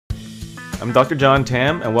I'm Dr. John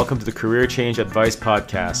Tam, and welcome to the Career Change Advice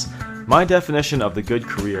Podcast. My definition of the good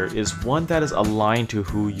career is one that is aligned to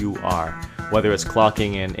who you are. Whether it's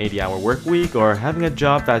clocking an 80-hour work week or having a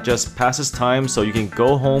job that just passes time so you can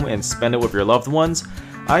go home and spend it with your loved ones,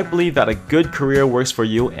 I believe that a good career works for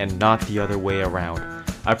you and not the other way around.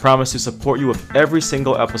 I promise to support you with every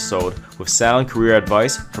single episode with sound career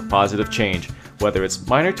advice for positive change, whether it's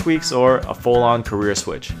minor tweaks or a full-on career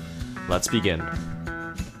switch. Let's begin.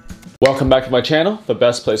 Welcome back to my channel, the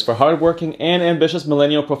best place for hardworking and ambitious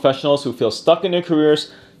millennial professionals who feel stuck in their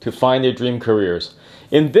careers to find their dream careers.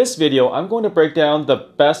 In this video, I'm going to break down the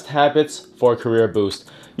best habits for a career boost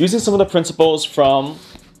using some of the principles from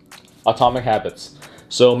Atomic Habits.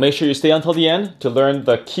 So make sure you stay until the end to learn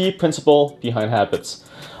the key principle behind habits.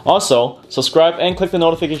 Also, subscribe and click the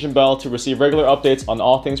notification bell to receive regular updates on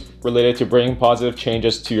all things related to bringing positive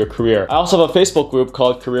changes to your career. I also have a Facebook group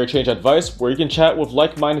called Career Change Advice where you can chat with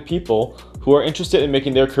like-minded people who are interested in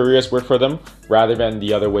making their careers work for them rather than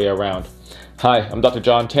the other way around. Hi, I'm Dr.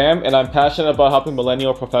 John Tam, and I'm passionate about helping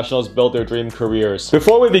millennial professionals build their dream careers.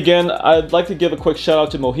 Before we begin, I'd like to give a quick shout out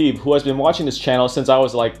to Mohib, who has been watching this channel since I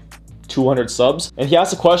was like 200 subs, and he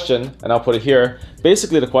asked a question, and I'll put it here.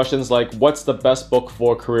 Basically, the question is like, what's the best book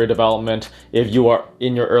for career development if you are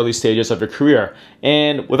in your early stages of your career?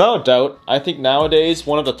 And without a doubt, I think nowadays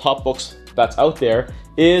one of the top books that's out there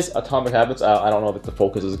is Atomic Habits. I don't know if the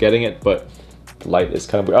focus is getting it, but the light is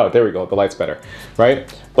kind of, oh, there we go, the light's better,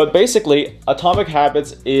 right? But basically, Atomic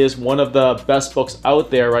Habits is one of the best books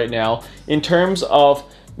out there right now in terms of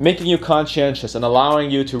making you conscientious and allowing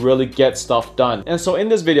you to really get stuff done. And so in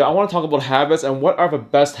this video, I want to talk about habits and what are the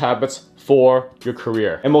best habits for your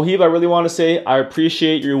career. And Mohib, I really want to say I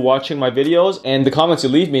appreciate you watching my videos, and the comments you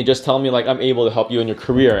leave me just tell me like I'm able to help you in your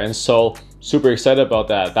career. And so super excited about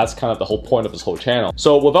that. That's kind of the whole point of this whole channel.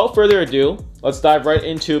 So without further ado, let's dive right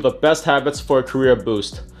into the best habits for a career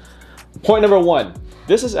boost. Point number one,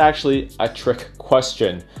 this is actually a trick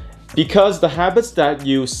question, because the habits that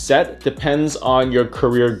you set depends on your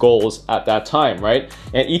career goals at that time, right?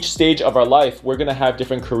 And each stage of our life, we're gonna have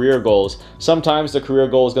different career goals. Sometimes the career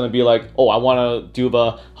goal is gonna be like, oh, I wanna do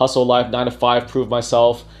the hustle life, 9 to 5, prove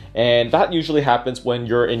myself. And that usually happens when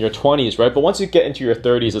you're in your 20s, right? But once you get into your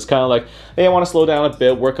 30s, it's kind of like, hey, I want to slow down a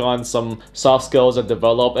bit, work on some soft skills and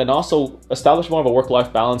develop, and also establish more of a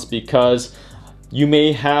work-life balance, because you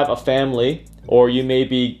may have a family or you may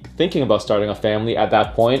be thinking about starting a family at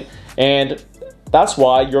that point. And that's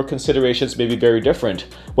why your considerations may be very different.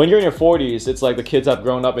 When you're in your 40s, it's like the kids have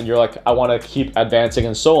grown up and you're like, I want to keep advancing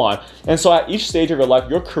and so on. And so at each stage of your life,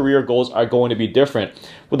 your career goals are going to be different.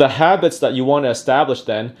 But the habits that you want to establish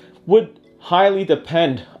then would highly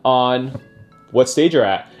depend on what stage you're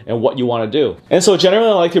at and what you want to do. And so generally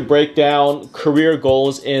I like to break down career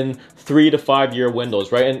goals in 3 to 5 year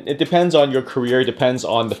windows, right? And it depends on your career, it depends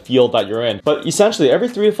on the field that you're in. But essentially every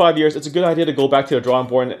 3 to 5 years, it's a good idea to go back to the drawing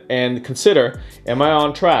board and consider, am I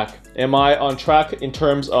on track? Am I on track in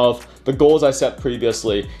terms of the goals I set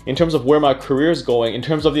previously, in terms of where my career is going, in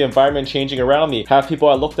terms of the environment changing around me? Have people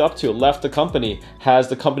I looked up to left the company? Has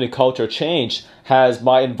the company culture changed? Has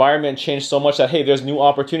my environment changed so much that, hey, there's new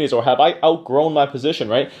opportunities, or have I outgrown my position,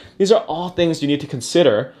 right? These are all things you need to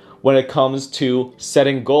consider when it comes to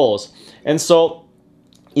setting goals. And so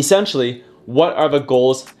essentially, what are the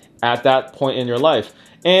goals at that point in your life?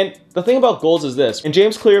 And the thing about goals is this, and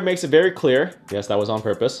James Clear makes it very clear, yes, that was on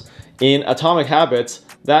purpose, in Atomic Habits,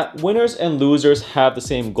 that winners and losers have the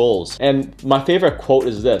same goals. And my favorite quote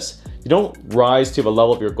is this: you don't rise to the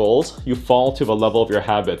level of your goals, you fall to the level of your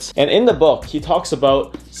habits. And in the book, he talks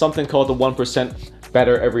about something called the 1%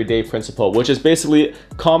 better everyday principle, which is basically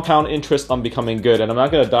compound interest on becoming good. And I'm not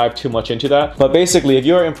going to dive too much into that, but basically if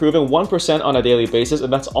you're improving 1% on a daily basis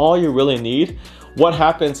and that's all you really need, what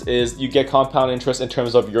happens is you get compound interest in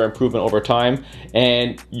terms of your improvement over time,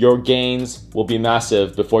 and your gains will be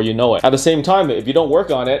massive before you know it. At the same time, if you don't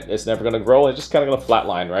work on it, it's never going to grow. It's just kind of going to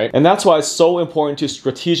flatline, right? And that's why it's so important to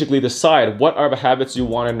strategically decide what are the habits you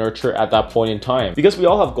want to nurture at that point in time, because we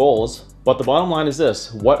all have goals. But the bottom line is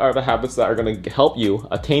this: what are the habits that are going to help you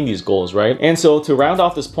attain these goals, right? And so to round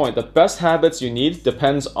off this point, the best habits you need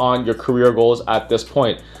depends on your career goals at this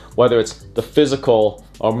point, whether it's the physical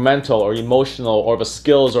or mental or emotional or the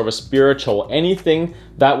skills or the spiritual, anything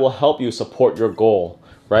that will help you support your goal,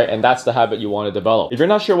 right? And that's the habit you want to develop. If you're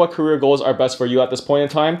not sure what career goals are best for you at this point in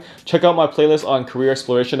time, check out my playlist on career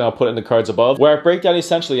exploration. I'll put it in the cards above, where I break down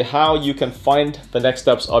essentially how you can find the next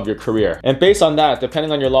steps of your career. And based on that,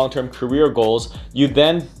 depending on your long-term career goals, you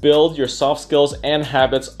then build your soft skills and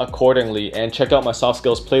habits accordingly. And check out my soft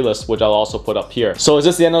skills playlist, which I'll also put up here. So is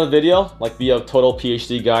this the end of the video? Like, be a total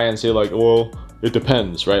PhD guy and say like, well, it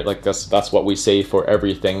depends, right? Like that's what we say for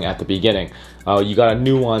everything at the beginning. You gotta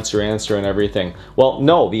nuance your answer and everything. Well,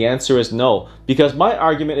 no, the answer is no, because my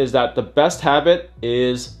argument is that the best habit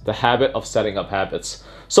is the habit of setting up habits.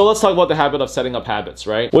 So let's talk about the habit of setting up habits,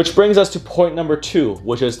 right? Which brings us to point number 2,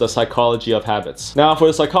 which is the psychology of habits. Now, for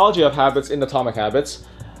the psychology of habits in Atomic Habits,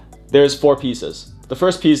 there's 4 pieces. The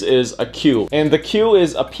first piece is a cue, and the cue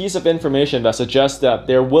is a piece of information that suggests that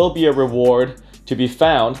there will be a reward to be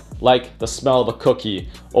found, like the smell of a cookie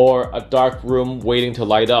or a dark room waiting to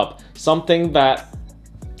light up. Something that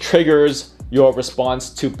triggers your response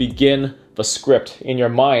to begin the script in your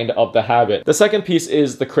mind of the habit. The second piece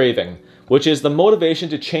is the craving, which is the motivation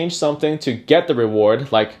to change something to get the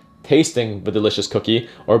reward, like tasting the delicious cookie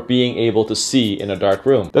or being able to see in a dark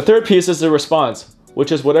room. The third piece is the response,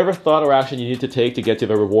 which is whatever thought or action you need to take to get to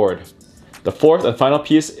the reward. The fourth and final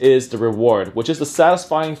piece is the reward, which is the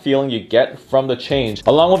satisfying feeling you get from the change,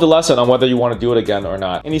 along with the lesson on whether you want to do it again or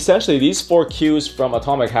not. And essentially, these 4 cues from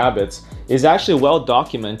Atomic Habits is actually well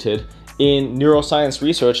documented in neuroscience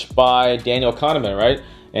research by Daniel Kahneman, right?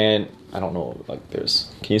 And I don't know, like can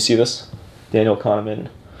you see this? Daniel Kahneman,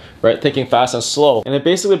 right? Thinking Fast and Slow. And it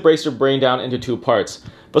basically breaks your brain down into 2 parts.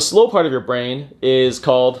 The slow part of your brain is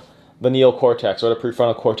called the neocortex, or the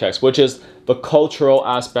prefrontal cortex, which is the cultural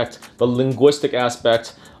aspect, the linguistic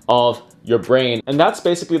aspect of your brain. And that's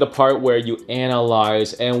basically the part where you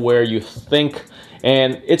analyze and where you think.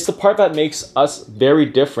 And it's the part that makes us very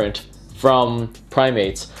different from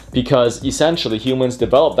primates, because essentially humans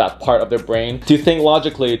develop that part of their brain to think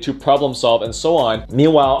logically, to problem solve, and so on.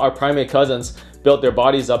 Meanwhile, our primate cousins built their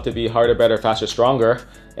bodies up to be harder, better, faster, stronger,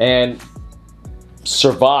 and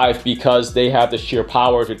survive because they have the sheer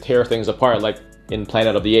power to tear things apart, like in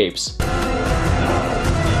Planet of the Apes.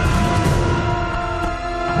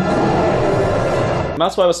 And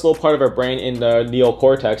that's why the slow part of our brain in the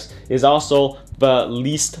neocortex is also the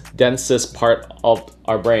least densest part of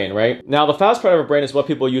our brain, right? Now, the fast part of our brain is what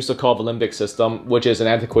people used to call the limbic system, which is an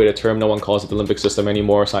antiquated term. No one calls it the limbic system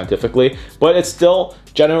anymore scientifically, but it's still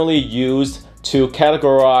generally used to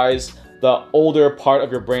categorize the older part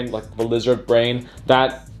of your brain, like the lizard brain,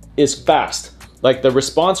 that is fast. Like the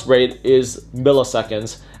response rate is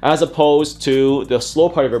milliseconds, as opposed to the slow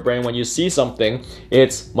part of your brain. When you see something,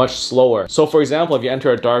 it's much slower. So for example, if you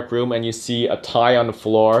enter a dark room and you see a tie on the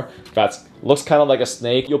floor that looks kind of like a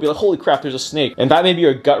snake, you'll be like, holy crap, there's a snake. And that may be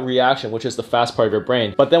your gut reaction, which is the fast part of your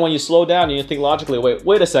brain. But then when you slow down and you think logically,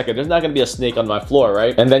 wait a second, there's not gonna be a snake on my floor,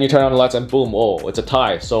 right? And then you turn on the lights and boom, oh, it's a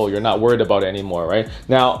tie. So you're not worried about it anymore, right?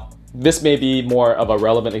 Now, this may be more of a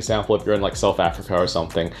relevant example if you're in like South Africa or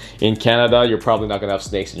something. In Canada, you're probably not gonna have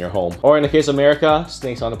snakes in your home. Or in the case of America,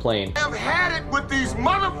 snakes on the plane. I've had it with these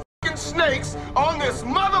motherfucking snakes on this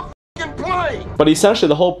motherfucking plane. But essentially,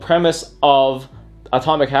 the whole premise of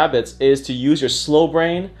Atomic Habits is to use your slow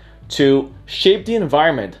brain to shape the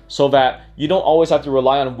environment so that you don't always have to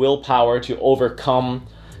rely on willpower to overcome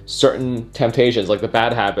certain temptations, like the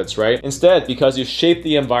bad habits, right? Instead, because you shape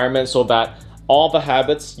the environment so that all the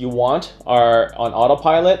habits you want are on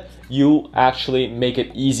autopilot, you actually make it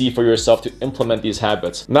easy for yourself to implement these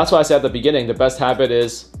habits. And that's why I said at the beginning, the best habit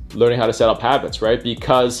is learning how to set up habits, right?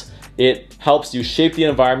 Because it helps you shape the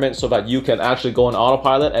environment so that you can actually go on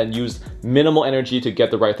autopilot and use minimal energy to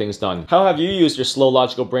get the right things done. How have you used your slow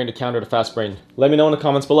logical brain to counter the fast brain? Let me know in the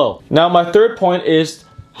comments below. Now, my third point is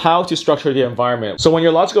how to structure the environment. So when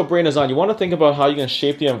your logical brain is on, you want to think about how you can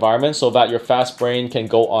shape the environment so that your fast brain can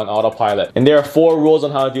go on autopilot. And there are 4 rules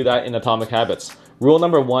on how to do that in Atomic Habits. Rule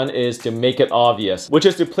number 1 is to make it obvious, which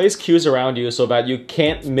is to place cues around you so that you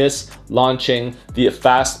can't miss launching the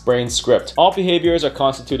fast brain script. All behaviors are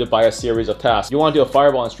constituted by a series of tasks. You want to do a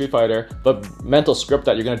fireball in Street Fighter, the mental script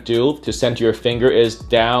that you're going to do to send to your finger is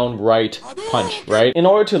down, right, punch, right? In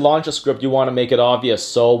order to launch a script, you want to make it obvious.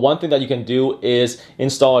 So one thing that you can do is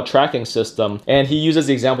install a tracking system. And he uses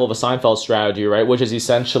the example of a Seinfeld strategy, right? Which is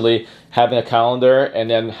essentially having a calendar and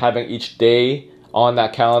then having each day on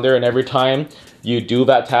that calendar, and every time you do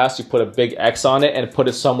that task, you put a big X on it and put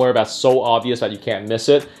it somewhere that's so obvious that you can't miss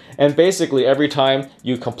it. And basically every time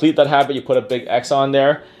you complete that habit, you put a big X on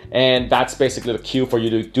there, and that's basically the cue for you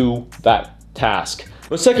to do that task.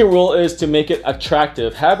 The second rule is to make it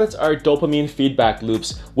attractive. Habits are dopamine feedback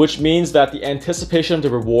loops, which means that the anticipation of the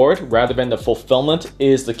reward rather than the fulfillment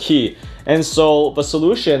is the key. And so the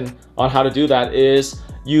solution on how to do that is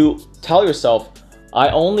you tell yourself, I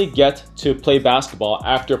only get to play basketball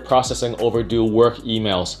after processing overdue work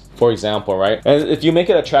emails, for example, right? And if you make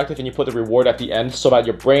it attractive and you put the reward at the end so that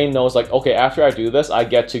your brain knows like, okay, after I do this, I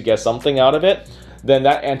get to get something out of it, then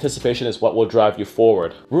that anticipation is what will drive you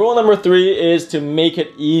forward. Rule number 3 is to make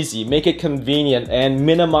it easy, make it convenient, and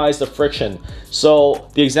minimize the friction. So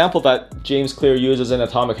the example that James Clear uses in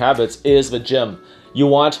Atomic Habits is the gym. You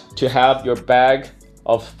want to have your bag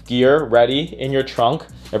of gear ready in your trunk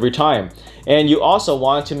every time. And you also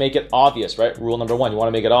want to make it obvious, right? Rule number 1, you want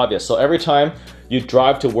to make it obvious. So every time you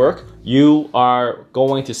drive to work, you are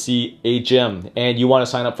going to see a gym and you want to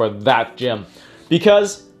sign up for that gym.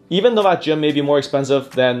 Because even though that gym may be more expensive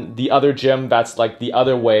than the other gym that's like the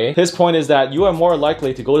other way, his point is that you are more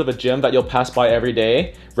likely to go to the gym that you'll pass by every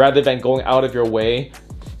day rather than going out of your way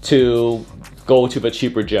to go to the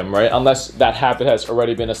cheaper gym, right? Unless that habit has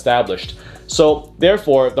already been established. So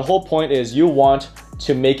therefore, the whole point is you want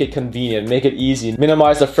to make it convenient, make it easy,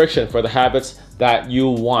 minimize the friction for the habits that you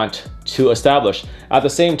want to establish. At the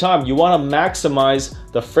same time, you want to maximize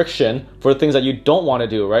the friction for the things that you don't want to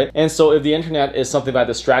do, right? And so if the internet is something that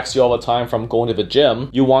distracts you all the time from going to the gym,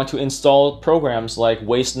 you want to install programs like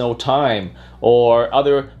Waste No Time or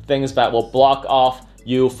other things that will block off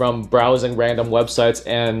you from browsing random websites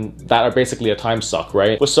and that are basically a time suck,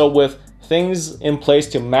 right? So with things in place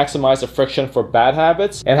to maximize the friction for bad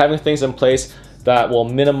habits and having things in place that will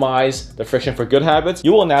minimize the friction for good habits,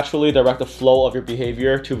 you will naturally direct the flow of your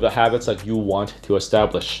behavior to the habits that you want to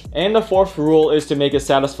establish. And the 4th rule is to make it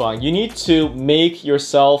satisfying. You need to make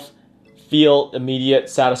yourself feel immediate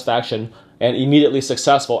satisfaction and immediately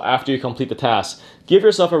successful after you complete the task. Give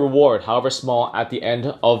yourself a reward, however small, at the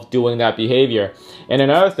end of doing that behavior. And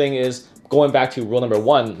another thing is, going back to rule number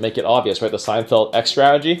 1, make it obvious, right? The Seinfeld X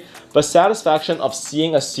strategy. The satisfaction of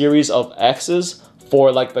seeing a series of X's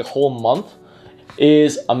for like the whole month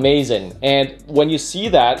is amazing. And when you see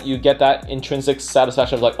that, you get that intrinsic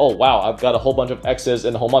satisfaction of like, oh wow, I've got a whole bunch of X's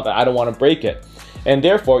in the whole month and I don't want to break it. And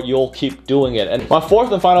therefore, you'll keep doing it. And my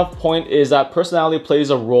 4th and final point is that personality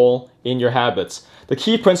plays a role in your habits. The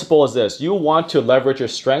key principle is this: you want to leverage your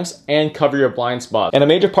strengths and cover your blind spots. And a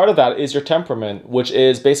major part of that is your temperament, which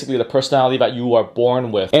is basically the personality that you are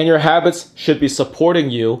born with. And your habits should be supporting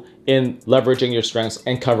you in leveraging your strengths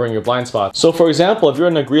and covering your blind spots. So for example, if you're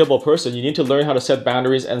an agreeable person, you need to learn how to set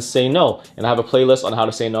boundaries and say no. And I have a playlist on how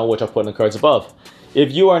to say no, which I'll put in the cards above.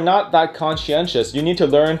 If you are not that conscientious, you need to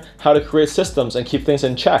learn how to create systems and keep things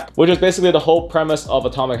in check, which is basically the whole premise of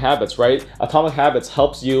Atomic Habits, right? Atomic Habits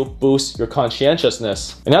helps you boost your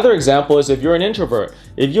conscientiousness. Another example is if you're an introvert.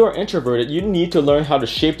 If you're introverted, you need to learn how to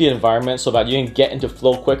shape the environment so that you can get into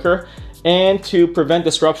flow quicker and to prevent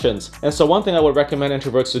disruptions. And so one thing I would recommend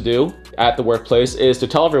introverts to do at the workplace is to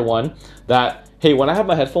tell everyone that, hey, when I have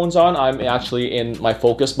my headphones on, I'm actually in my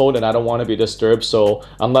focus mode and I don't want to be disturbed. So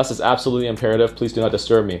unless it's absolutely imperative, please do not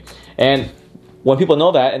disturb me. And when people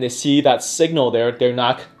know that and they see that signal there, they're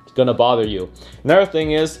not gonna bother you. Another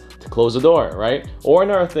thing is to close the door, right? Or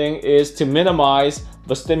another thing is to minimize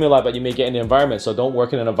the stimuli that you may get in the environment. So don't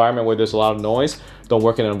work in an environment where there's a lot of noise. Don't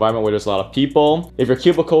work in an environment where there's a lot of people. If your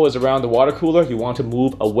cubicle is around the water cooler, you want to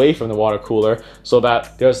move away from the water cooler so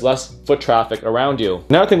that there's less foot traffic around you.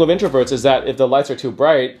 Another thing with introverts is that if the lights are too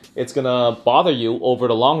bright, it's gonna bother you over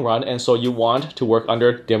the long run, and so you want to work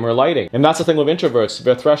under dimmer lighting. And that's the thing with introverts.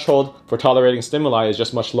 Their threshold for tolerating stimuli is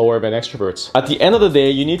just much lower than extroverts. At the end of the day,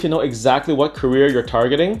 you need to know exactly what career you're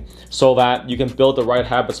targeting so that you can build the right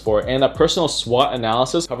habits for it. And a personal SWOT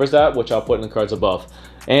analysis covers that, which I'll put in the cards above.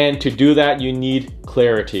 And to do that, you need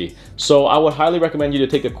clarity. So I would highly recommend you to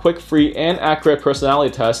take a quick, free, and accurate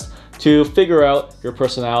personality test to figure out your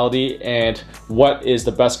personality and what is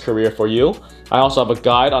the best career for you. I also have a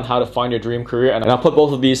guide on how to find your dream career, and I'll put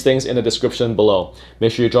both of these things in the description below.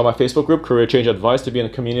 Make sure you join my Facebook group, Career Change Advice, to be in a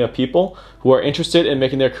community of people who are interested in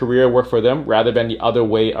making their career work for them rather than the other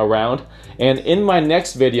way around. And in my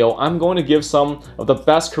next video, I'm going to give some of the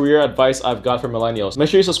best career advice I've got for millennials. Make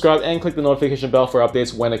sure you subscribe and click the notification bell for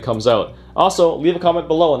updates when it comes out. Also, leave a comment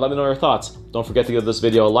below and let me know your thoughts. Don't forget to give this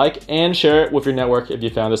video a like and share it with your network if you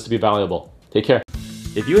found this to be valuable. Take care.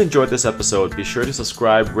 If you enjoyed this episode, be sure to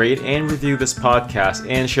subscribe, rate, and review this podcast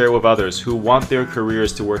and share it with others who want their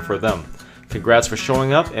careers to work for them. Congrats for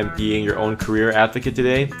showing up and being your own career advocate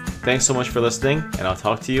today. Thanks so much for listening, and I'll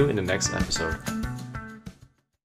talk to you in the next episode.